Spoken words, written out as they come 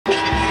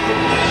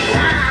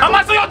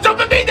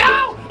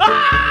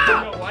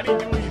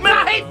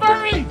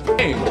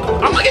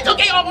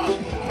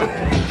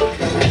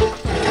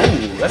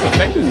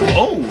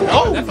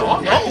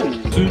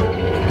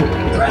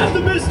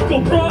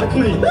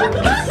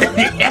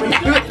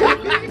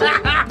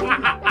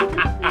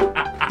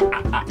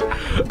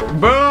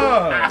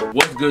Bruh.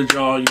 What's good,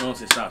 y'all? You know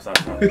what I'm saying? Stop.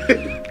 You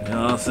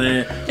know what I'm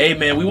saying? Hey,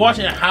 man, we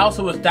watching House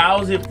of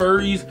 1,000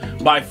 Furries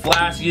by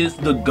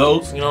Flashiest the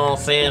Ghost. You know what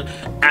I'm saying?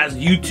 As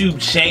YouTube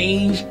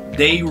changed,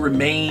 they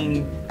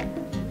remain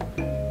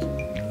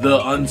the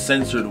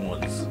uncensored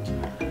ones.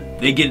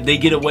 They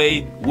get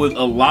away with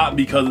a lot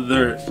because of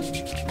their.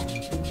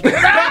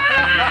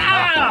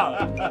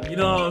 You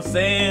know what I'm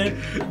saying?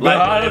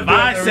 Like, if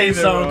I say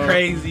something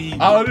crazy,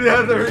 I don't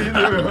have the reason,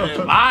 bro.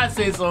 if I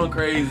say something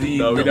crazy,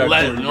 No, we got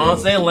let, Corey, you know what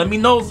I'm saying? Let me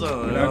know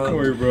something. We're not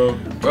Corey, bro.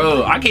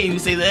 Bro, I can't even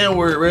say the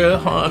N-word, bro.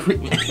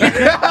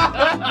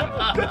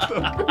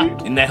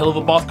 And that hell of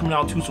a boss coming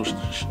out too, so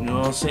you know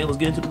what I'm saying? Let's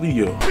get into the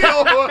video.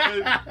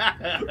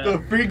 The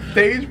freak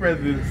stage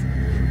presence.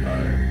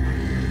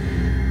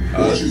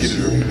 Let's get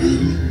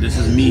it. This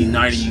is me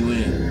knighting you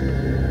in.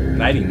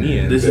 Knighting me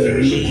in. This is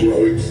me.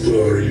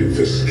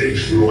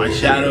 My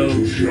shadow.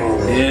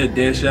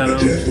 Dead shadow.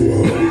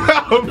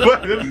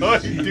 What the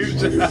fuck you do,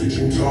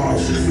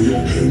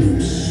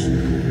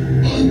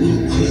 I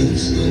will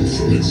cleanse them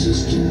from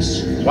existence.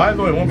 Why is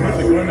only one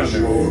person going down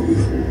there?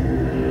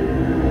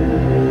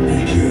 Be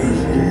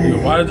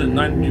careful. Why is it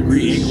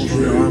 90-degree angles on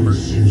your armor?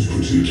 Seems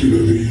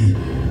particularly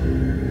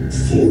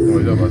What do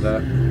you know about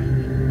that?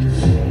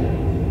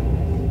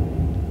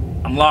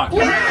 I'm locked.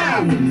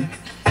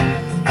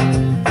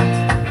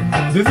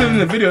 This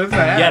isn't a video, this is an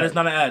ad. Yeah, it's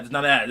not an ad. It's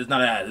not an ad. It's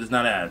not an ad. It's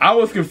not an ad. I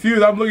was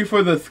confused. I'm looking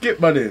for the skip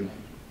button.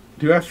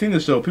 Dude, I've seen the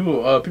show.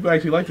 People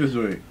actually like this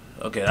joint.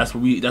 Okay, that's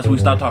where we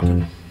stop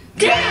talking.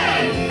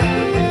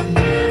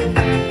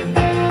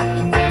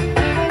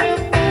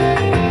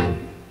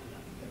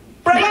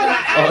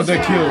 Oh,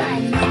 they're killed.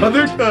 Oh,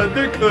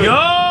 they're good.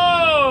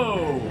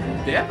 Yo!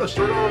 They have a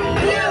short on.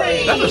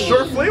 That's a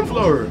short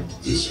flamethrower.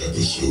 This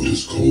episode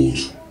is called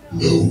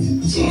Know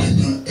Thine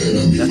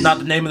Enemy. That's not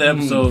the name of the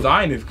episode.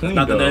 Zion is clean,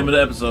 Not though. the name of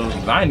the episode.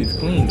 Zion is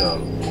clean,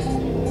 though.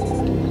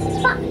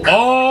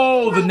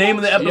 Oh, the name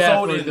of the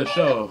episode is is the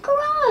show.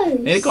 Gross.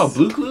 Ain't it called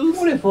Blue Clues?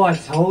 What if I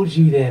told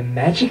you they're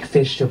magic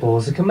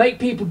vegetables that can make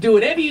people do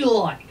whatever you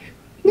like?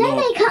 No,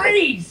 they can't.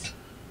 Freeze!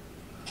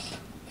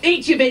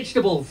 Eat your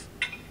vegetables!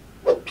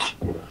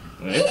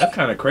 That's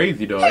kind of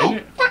crazy, though, ain't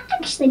it? That's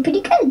actually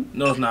pretty good.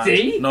 No, it's not.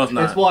 See? No, it's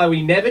not. That's why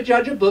we never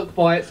judge a book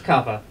by its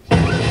cover.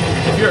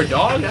 If you're a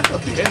dog, that's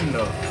up to him,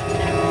 though.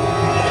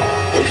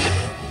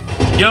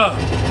 Yeah.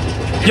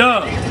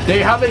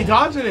 How they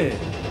dodging it?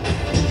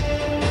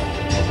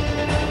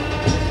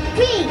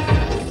 Please.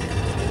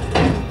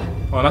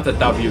 Oh, not the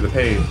W, the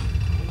page.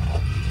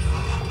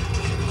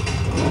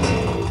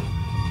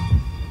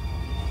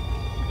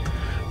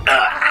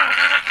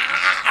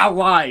 I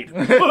lied.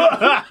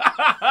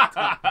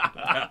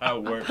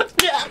 That worked.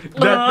 That's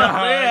not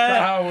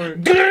how it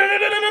worked.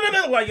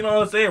 Like, you know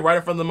what I'm saying? Right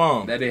in front of the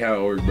mom. That ain't how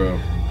it worked, bro.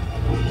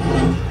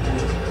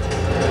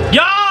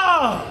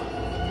 Yeah!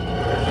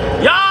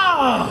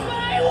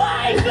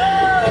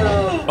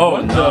 Oh,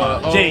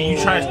 no. Jay, you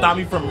trying to stop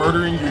me from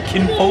murdering your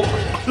kinfolk?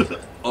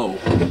 Oh.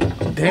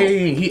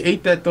 Dang, he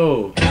ate that,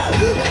 though.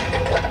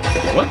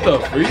 What the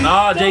freak?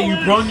 Nah, Jay, you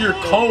brung your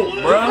coat,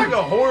 It's bro. like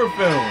a horror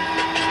film.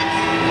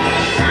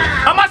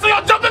 Am I so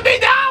y'all jumping me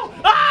down?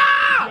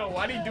 Ah! Yo,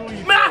 why do you do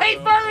these? Man, I hate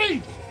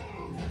furries!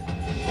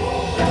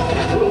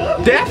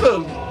 That's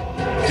a...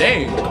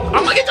 Dang.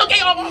 I'm gonna get your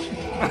game over.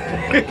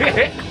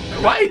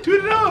 Why you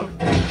doing it up?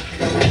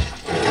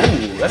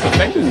 Ooh, that's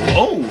effective.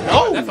 Oh,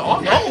 That's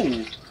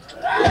awesome.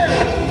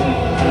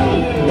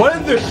 What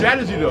is their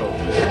strategy, though?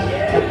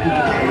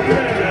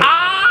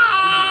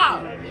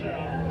 Ah!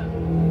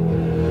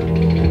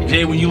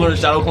 Jay, when you learn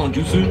Shadow Clone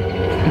Jutsu?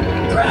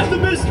 Grab the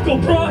mystical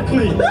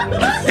broccoli!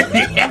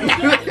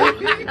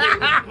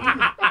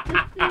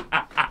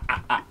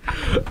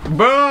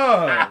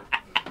 Bruh!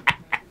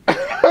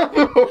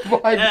 We'll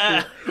find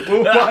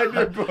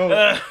it, bro.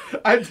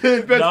 I didn't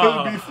expect it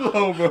to be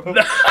slow, bro.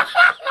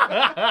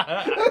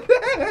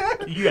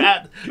 You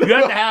have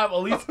to have at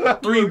least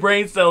 3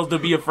 brain cells to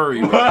be a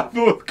furry, bro. That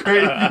was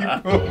crazy,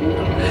 bro.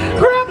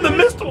 Grab the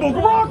mystical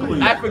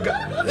broccoli. I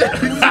forgot.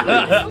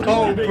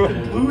 Oh, bro.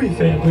 Louis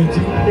family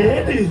do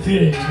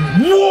anything!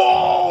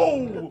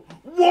 Whoa!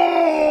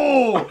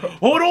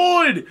 Hold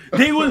on!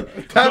 They was.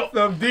 That's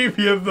some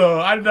devious, though.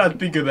 I did not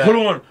think of that. Hold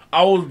on.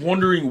 I was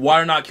wondering why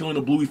they're not killing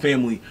the Bluey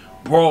family,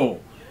 bro.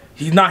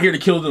 He's not here to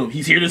kill them.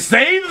 He's here to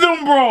save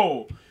them,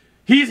 bro.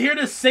 He's here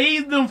to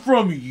save them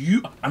from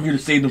you. I'm here to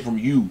save them from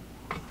you.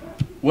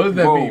 What does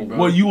that mean, bro?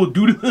 What you will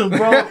do to them,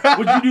 bro?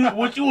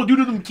 What you will do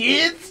to them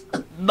kids?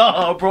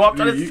 Nah, bro. I'm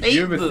trying to save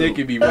You're them.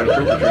 mistaken me for the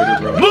perpetrator,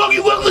 bro. Look,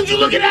 what you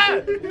looking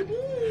at?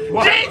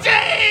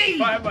 JJ!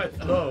 Why am I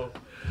slow?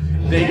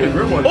 They get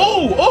real one.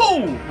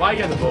 Oh! Why you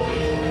got the ball?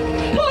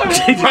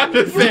 I'm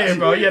just saying,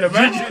 bro. You had a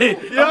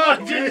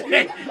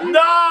JJ.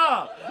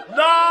 Nah!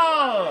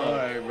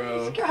 Alright,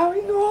 bro. What's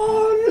going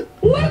on?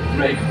 Let's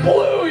make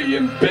Bluey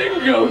and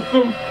Bingo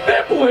some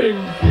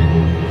siblings!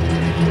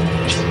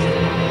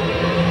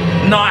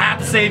 No, I have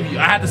to save you.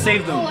 I have to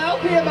save them. I'll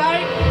help you,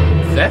 mate!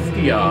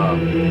 Sestia.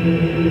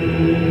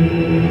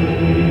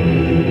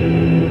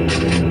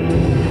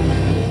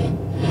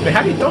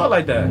 it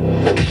like that?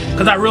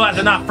 Because I realized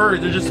they're not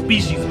furries, they're just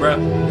species, bro.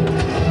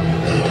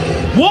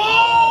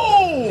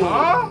 Whoa!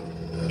 Huh?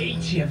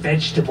 Eat your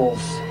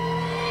vegetables.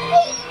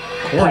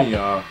 Corny,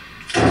 y'all.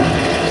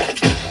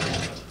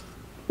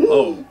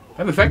 Oh.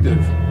 That's effective.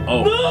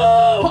 Oh.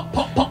 No! Pop,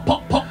 pop, pop,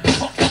 pop, pop,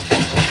 pop.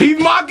 He's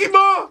mocking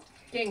me!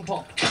 Gang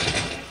pop.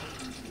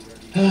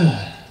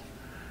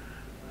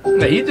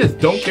 Nah, he just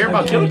don't care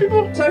about killing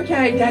people? It's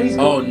okay, Daddy's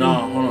got Oh, you. no,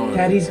 hold on.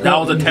 Daddy's That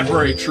got was a you.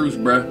 temporary truce,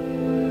 bro.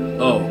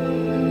 Oh.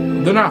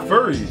 They're not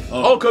furries.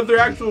 Oh. Oh, because they're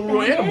actual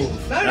real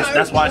animals.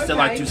 That's why I said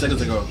like okay. 2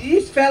 seconds ago.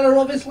 This fella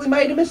obviously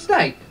made a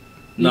mistake.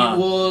 Nah,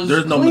 He was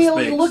there's no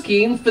clearly mistakes.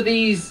 looking for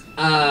these,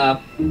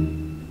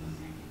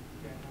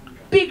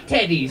 big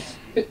teddies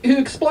who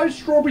explode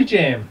strawberry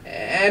jam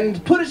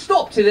and put a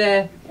stop to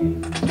their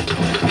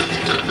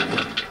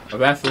A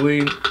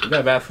Vaseline. Is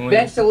that Vaseline?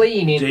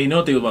 Vaseline in. Jay, you know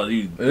what they was about to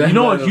do. That's You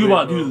know what not you okay,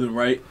 about to bro. do to them,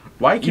 right?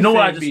 Why you You know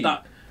what I saying just me?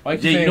 stopped. Why you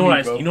Jay, you saying know me,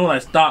 what bro? you know what I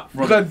stopped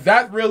from. Because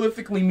that's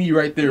realistically me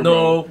right there,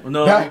 bro.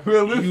 No, That's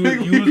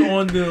realistically you was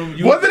on them.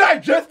 You, Wasn't I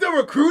just the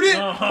recruited?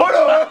 Uh-huh.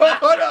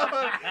 Hold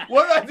on.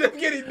 Was I just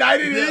getting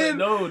knighted in?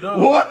 No.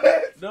 What?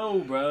 No,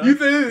 bro. You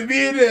said it's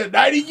me in there,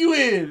 knighting you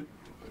in.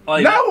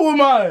 Like, Now who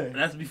am I?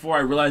 that's before I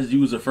realized you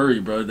was a furry,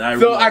 bro.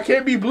 So I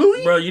can't be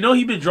Bluey? Bro, you know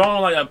he been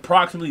drawing like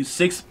approximately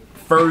 6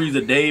 furries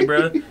a day,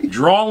 bro.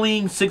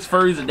 Drawing 6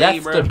 furries a day,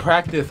 That's bro. the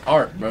practice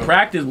art, bro.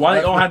 Practice. Why they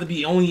That's all the- have to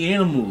be only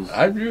animals?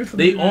 I drew some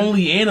They humans.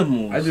 only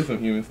animals. I do some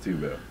humans too,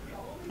 bro.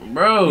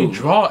 Bro, You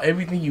draw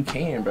everything you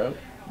can, bro.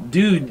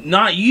 dude,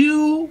 not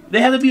you.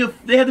 They had to be a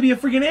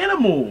freaking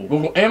animal.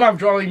 But am I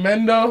drawing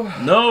men though?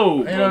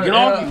 No, bro, Yeah, get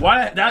off yeah. me.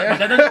 Why that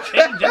doesn't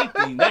change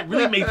anything. That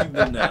really makes you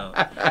them now.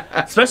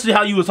 Especially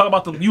how you was talking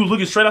about them. You was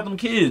looking straight at them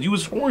kids. You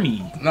was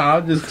horny. Nah,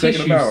 I'm just checking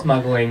Tissue them out.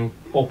 smuggling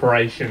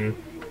operation.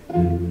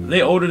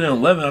 They older than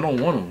 11. I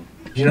don't want them.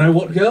 Do you know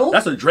what, girls?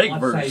 That's a Drake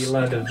I'd verse. say you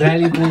learned a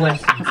valuable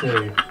lesson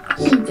too.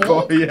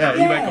 Oh yeah, you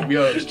like them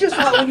young. It's just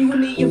like when you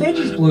wouldn't eat your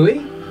veggies, Bluey.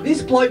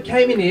 This bloke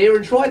came in here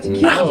and tried to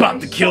kill I'm you.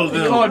 about to kill You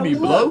them. calling me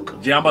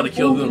bloke? Jay, I'm about to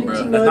kill them, bro.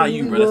 That's not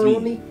you, bro. That's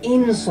On me. the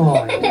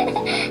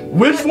inside.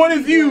 Which one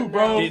is you,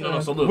 bro? Jay, no,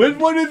 so look. Which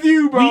one is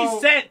you, bro?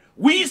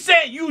 We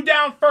sent you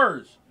down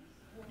first.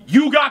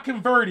 You got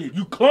converted.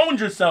 You cloned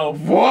yourself.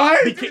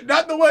 What? Beca-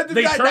 Not the one that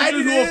They got turned you knighted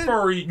into a in?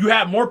 furry. You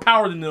had more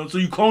power than them, so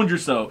you cloned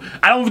yourself.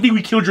 I don't think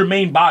we killed your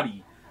main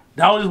body.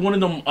 That was one of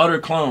them other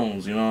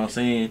clones. You know what I'm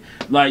saying?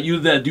 Like you,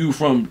 that dude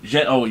from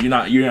Jet. Oh, you're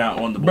not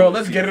on the board. Bro,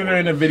 let's get it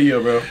in the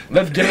video, bro.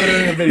 Let's get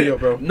it in the video,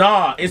 bro.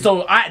 Nah, and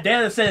so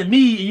Dad said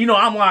me, and you know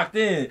I'm locked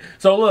in.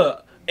 So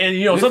look, and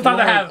you know This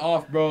sometimes I line have, is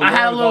off, bro. I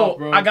had a Line is little, off,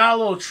 bro. I got a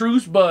little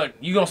truce, but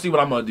you gonna see what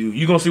I'm gonna do.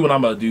 You gonna see what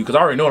I'm gonna do, cause I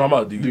already know what I'm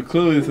gonna do. Dude,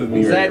 clearly this is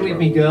me Say right it here, with bro.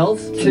 me,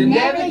 girls. To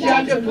never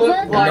judge a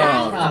book by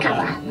its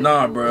cover.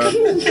 Nah, bro.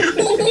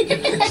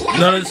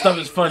 None of this stuff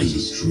is funny. It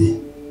is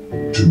true.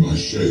 To my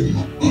shame,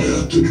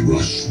 I acted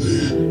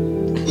rashly,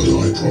 but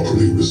I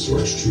properly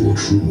researched your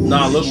true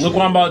Nah, look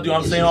what I'm about to do.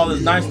 I'm saying all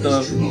this nice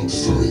stuff.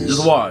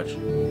 Just watch.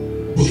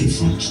 But in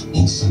fact,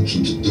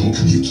 unsentient dog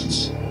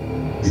mutants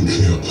in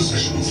clear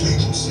possession of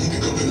latent psychic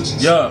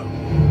abilities. Yeah.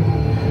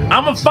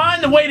 I'ma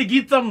find a way to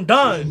get something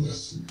done.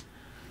 Lesson.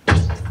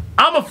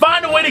 I'ma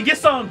find a way to get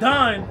something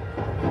done.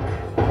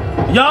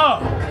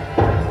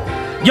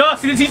 Y'all,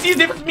 see the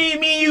difference between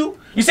me and you?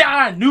 You say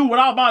I knew what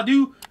I was about to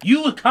do.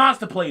 You was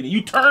contemplating.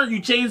 You turned, you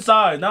changed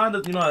sides. Nah,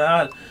 you know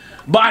that.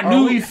 But I Are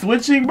knew. we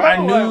switching, bro? I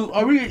knew- Like,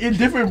 are we in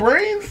different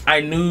brains?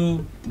 I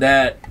knew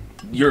that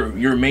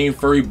your main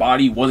furry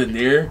body wasn't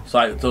there,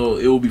 so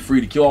it will be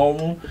free to kill all of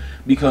them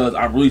because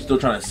I'm really still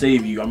trying to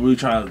save you. I'm really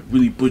trying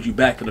to put you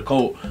back to the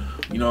cult.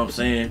 You know what I'm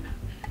saying?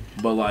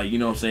 But like, you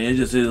know what I'm saying? It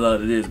just is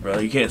what it is, bro.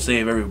 You can't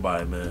save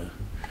everybody, man.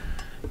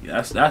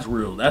 Yeah, that's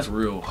real. That's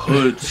real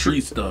hood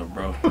street stuff,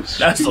 bro.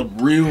 That's some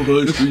real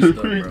hood street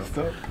stuff,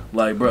 bro.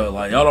 Like, bro,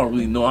 like y'all don't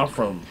really know I'm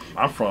from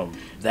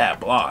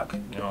that block. You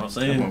know what I'm I'm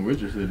saying? from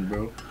Richardson,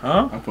 bro.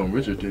 Huh? I'm from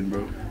Richardson,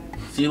 bro.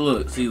 See,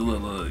 look.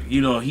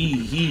 You know,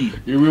 he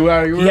You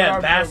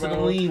had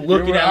Vaseline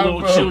looking at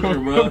little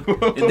children, bro.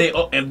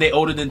 If they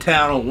older than 10,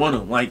 I don't want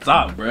them. Like,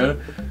 stop, bro.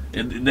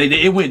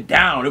 It went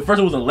down. At first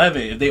it was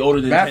 11. If they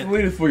older than 10,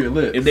 Vaseline is for your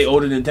lips. if they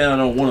older than 10, I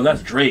don't want them.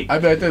 That's Drake. I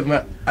be like this,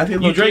 man. I see a You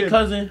little Drake kid.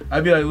 cousin? I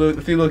be like, look,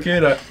 see a little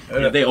kid.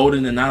 If they older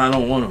than 9, I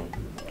don't want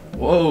them.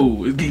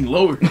 Whoa, it's getting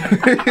lower.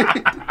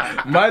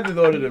 Mine is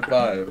older than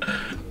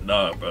 5.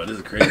 Nah, bro, this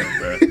is crazy,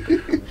 bro.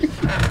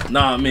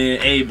 Nah, man,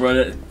 hey,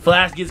 bro,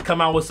 Flash gets come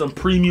out with some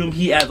premium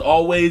heat as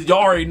always. Y'all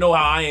already know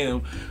how I am.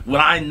 When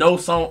I know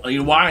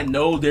why I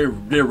know they're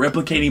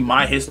replicating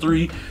my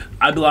history,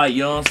 I be like,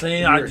 you know what I'm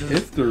saying?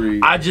 History.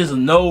 I just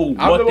know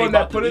I'm what the they one that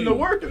about put to in do. the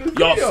work in this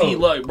Y'all video. see,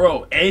 look,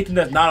 bro, anything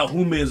that's not a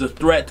human is a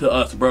threat to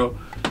us, bro.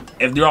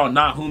 If they're all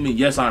not human,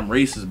 yes, I'm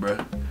racist, bro.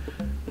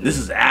 This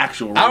is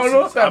actual racist. I don't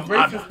know if that's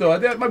I'm- racist though. I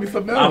think that might be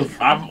something else.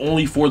 I'm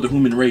only for the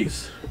human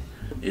race.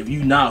 If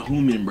you not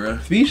human, bro.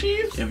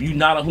 Species? If you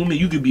not a human,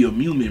 you could be a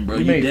human, bro.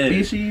 You You made dead.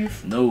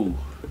 species? No,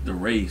 the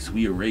race.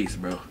 We a race,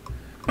 bro.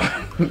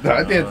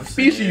 I think it's a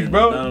species,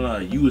 bro. No,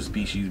 you a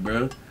species,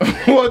 bro.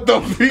 What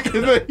the freak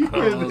is that? You know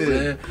what I'm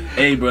saying?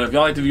 Hey, bro, if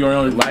y'all like the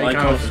video, like,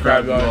 comment,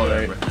 subscribe, all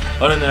that, bro.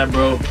 Other than that,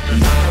 bro.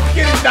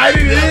 Get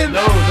indicted in?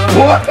 No.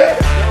 What?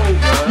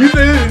 You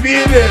said this is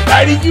being there.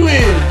 Indicted you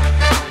in.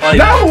 Like,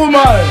 now who am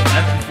I?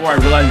 That's before I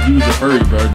realized you was a furry, bro.